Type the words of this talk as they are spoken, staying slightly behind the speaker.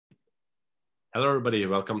Hello, everybody.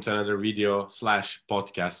 Welcome to another video slash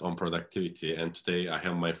podcast on productivity. And today I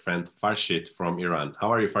have my friend Farshid from Iran. How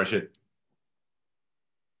are you, Farshid?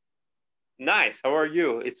 Nice. How are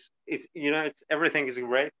you? It's everything is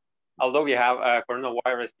great. Although we have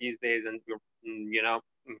coronavirus these days and we're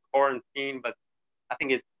in quarantine, but I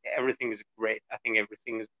think everything is great. I think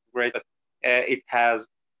everything is great, but it has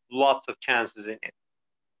lots of chances in it.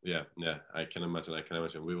 Yeah, I can imagine. I can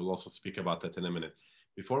imagine. We will also speak about that in a minute.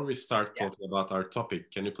 Before we start Yeah. talking about our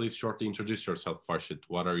topic, can you please shortly introduce yourself, Farshid?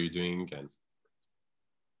 What are you doing? And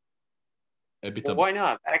a bit Well, about. why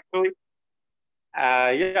not? Actually,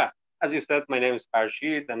 yeah. As you said, my name is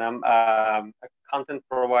Farshid, and I'm a content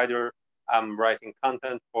provider. I'm writing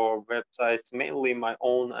content for websites, mainly my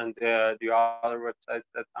own and the other websites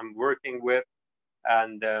that I'm working with.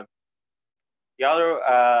 And the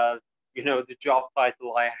other, the job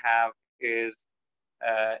title I have is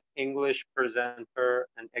English presenter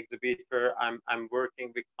and exhibitor. I'm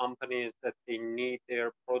working with companies that they need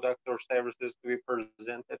their products or services to be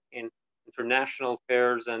presented in international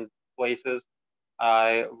fairs and places.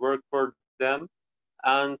 I work for them,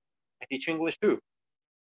 and I teach English too.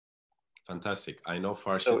 Fantastic. I know So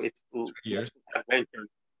Farshid it's for 3 years. adventure.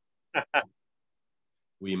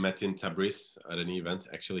 We met in Tabriz at an event.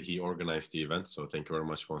 Actually, he organized the event. So thank you very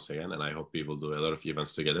much once again. And I hope we will do a lot of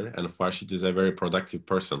events together. And Farshid is a very productive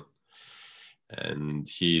person. And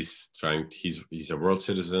he's a world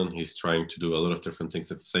citizen. He's trying to do a lot of different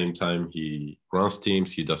things at the same time. He runs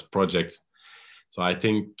teams, he does projects. So I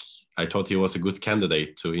thought he was a good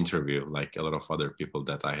candidate to interview, like a lot of other people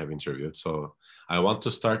that I have interviewed. So I want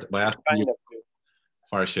to start by asking you, Kind of.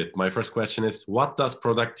 Farshid, my first question is, what does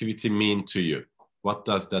productivity mean to you? What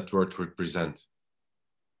does that word represent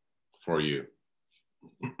for you?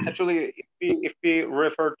 Actually, if we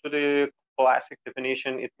refer to the classic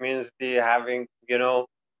definition, it means the having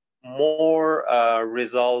more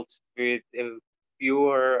results with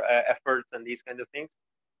fewer efforts and these kind of things.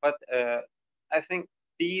 But I think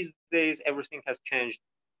these days everything has changed,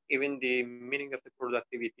 even the meaning of the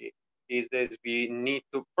productivity. These days we need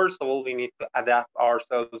to, first of all, we need to adapt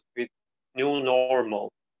ourselves with new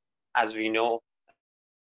normal. As we know,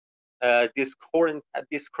 this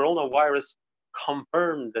coronavirus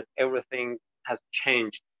confirmed that everything has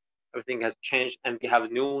changed, and we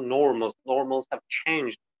have new normals have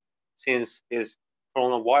changed since this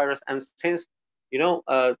coronavirus and since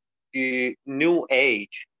the new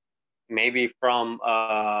age, maybe from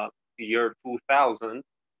the year 2000.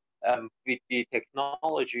 With the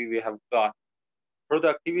technology we have got,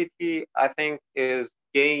 productivity I think is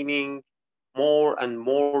gaining more and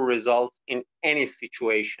more results in any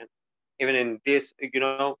situation, even in this,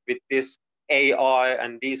 with this AI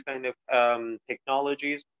and these kind of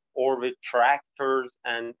technologies, or with tractors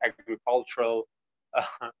and agricultural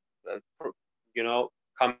you know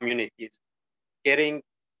communities getting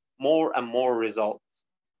more and more results.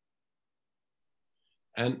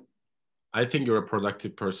 And I think you're a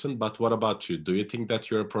productive person, but what about you? Do you think that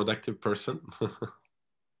you're a productive person?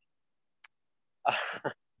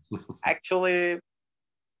 Actually,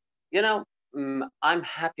 I'm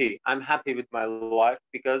happy with my life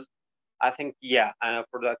because I think, yeah, I'm a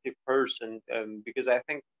productive person, because I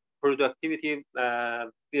think productivity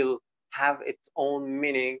will have its own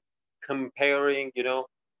meaning comparing,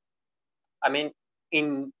 I mean,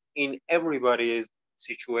 in everybody's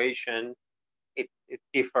situation, it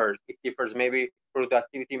differs. It differs. Maybe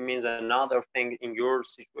productivity means another thing in your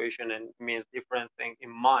situation and means different thing in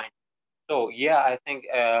mine. So yeah, I think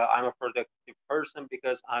I'm a productive person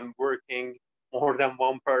because I'm working more than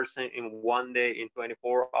one person in one day in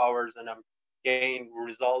 24 hours, and I'm getting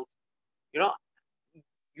results. You know,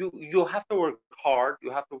 you have to work hard.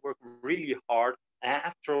 You have to work really hard, and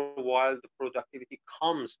after a while, the productivity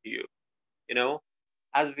comes to you. You know,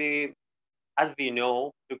 as we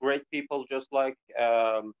know, the great people just like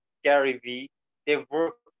Gary Vee, they've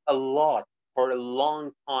worked a lot for a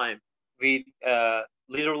long time with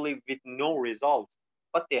literally with no results,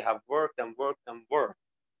 but they have worked and worked and worked,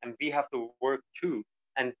 and we have to work too,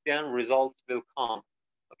 and then results will come.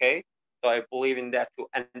 Okay, so I believe in that too,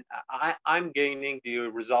 and I'm gaining the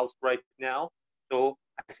results right now. So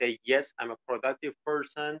I say yes, I'm a productive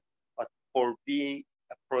person, but for being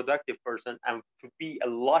a productive person and to be a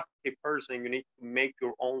lucky person, you need to make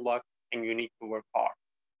your own luck and you need to work hard.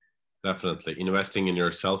 Definitely. Investing in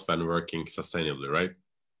yourself and working sustainably, right?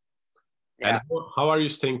 And Yeah. how are you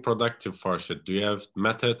staying productive, Farshid? Do you have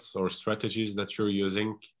methods or strategies that you're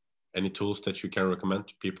using? Any tools that you can recommend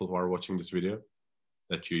to people who are watching this video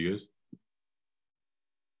that you use?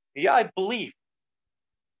 Yeah, I believe.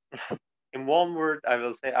 In one word, I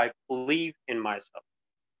will say I believe in myself.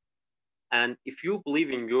 And if you believe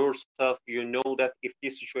in yourself, you know that if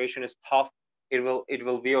this situation is tough, it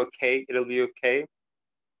will be okay. It'll be okay.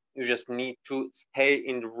 You just need to stay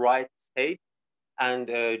in the right state and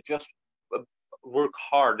just uh, work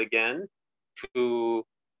hard again to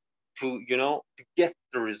to get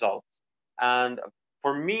the results. And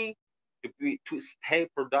for me, to stay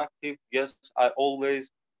productive, yes, I always,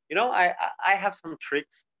 I have some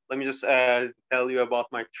tricks. Let me just tell you about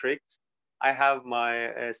my tricks. I have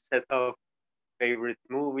my set of favorite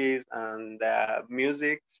movies and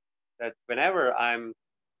musics that whenever I'm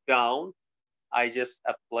down, I just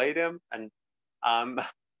play them, and I'm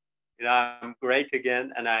I'm great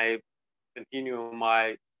again, and I continue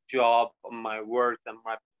my job, my work, and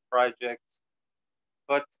my projects.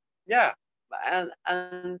 But yeah, and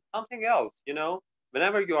something else,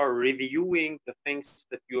 whenever you are reviewing the things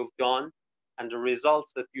that you've done and the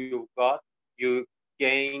results that you've got, you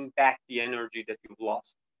gain back the energy that you've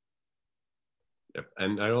lost. Yep.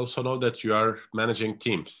 And I also know that you are managing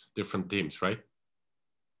teams, different teams, right?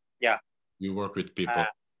 Yeah. You work with people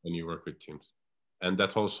and you work with teams. And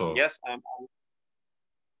that also. Yes, I'm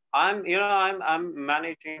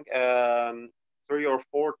managing 3 or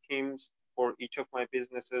 4 teams for each of my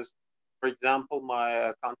businesses. For example,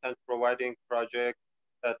 my content providing project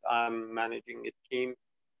that I'm managing a team,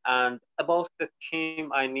 and above the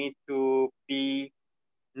team, I need to be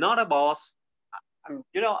not a boss.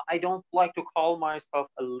 I don't like to call myself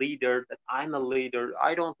a leader. That I'm a leader.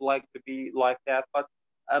 I don't like to be like that. But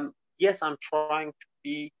yes, I'm trying to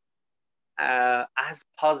be as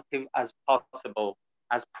positive as possible,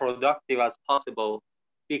 as productive as possible,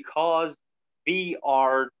 because we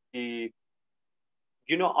are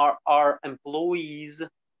our employees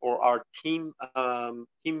or our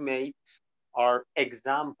teammates are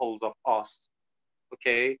examples of us.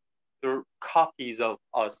 Okay, they're copies of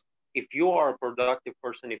us. If you are a productive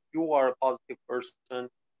person, if you are a positive person,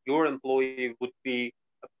 your employee would be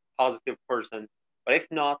a positive person. But if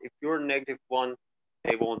not, if you're a negative one,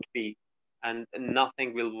 they won't be, and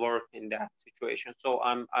nothing will work in that situation. So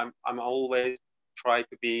I'm always try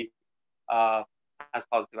to be uh, as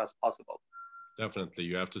positive as possible. Definitely.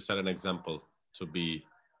 You have to set an example to be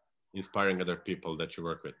inspiring other people that you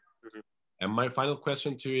work with. Mhm. And my final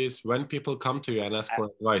question to you is, when people come to you and ask for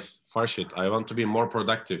advice, Farshid, I want to be more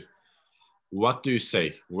productive. What do you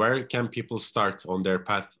say? Where can people start on their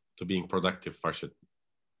path to being productive, Farshid?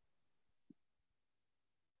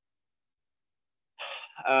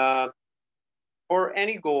 Uh, for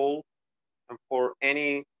any goal and for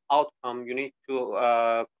any outcome, you need to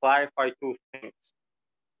clarify 2 things.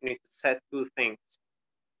 You need to set 2 things.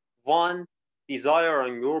 One, desire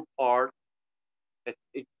on your part, that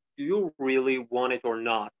do you really want it or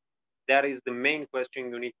not? That is the main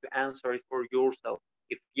question. You need to answer it for yourself.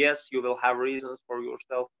 If yes, you will have reasons for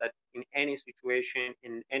yourself that in any situation,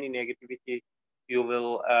 in any negativity, you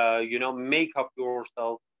will, make up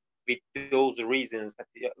yourself with those reasons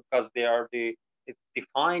because they are the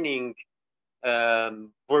defining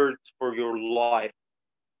words for your life.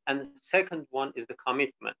 And the second one is the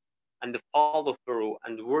commitment and the follow through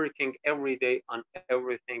and working every day on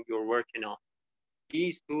everything you're working on.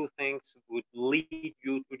 These 2 things would lead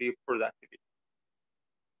you to the productivity.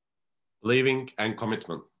 Believing and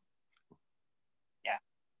commitment. Yeah.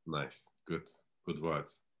 Nice. Good. Good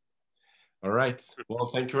words. All right. Well,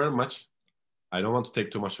 thank you very much. I don't want to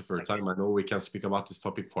take too much of your time. I know we can speak about this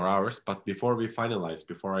topic for hours, but before we finalize,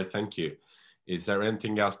 before I thank you, is there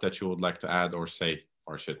anything else that you would like to add or say,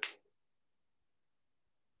 Farshid?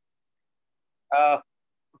 Uh,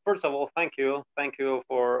 First of all, thank you. Thank you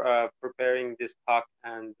for preparing this talk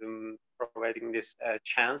and providing this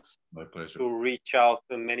chance My pleasure. to reach out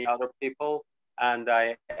to many other people. And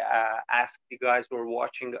I ask the guys who are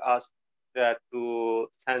watching us that to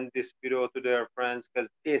send this video to their friends, because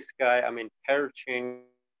this guy, I mean, Perchin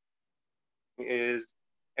is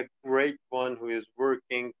a great one who is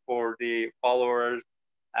working for the followers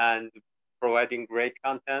and providing great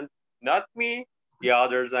content. Not me, the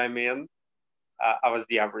others, I mean. I was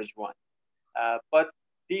the average one. But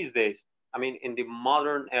these days, I mean, in the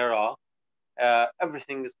modern era,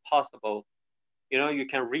 everything is possible. You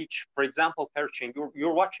can reach, for example, Perchin,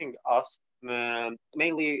 you're watching us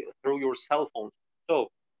mainly through your cell phones. So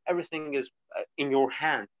everything is in your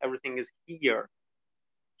hand, everything is here.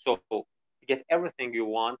 So to get everything you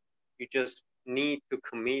want, you just need to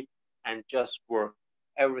commit and just work.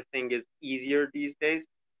 Everything is easier these days.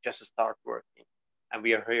 Just start working. And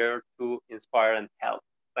we are here to inspire and help.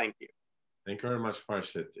 Thank you. Thank you very much,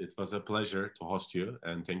 Farshid. It was a pleasure to host you,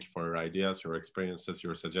 and thank you for your ideas, your experiences,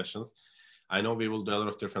 your suggestions. I know we will do a lot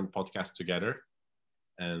of different podcasts together,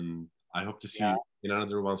 and I hope to see Yeah. you in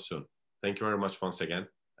another one soon. Thank you very much once again,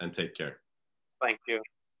 and take care. Thank you.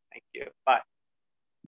 Thank you. Bye.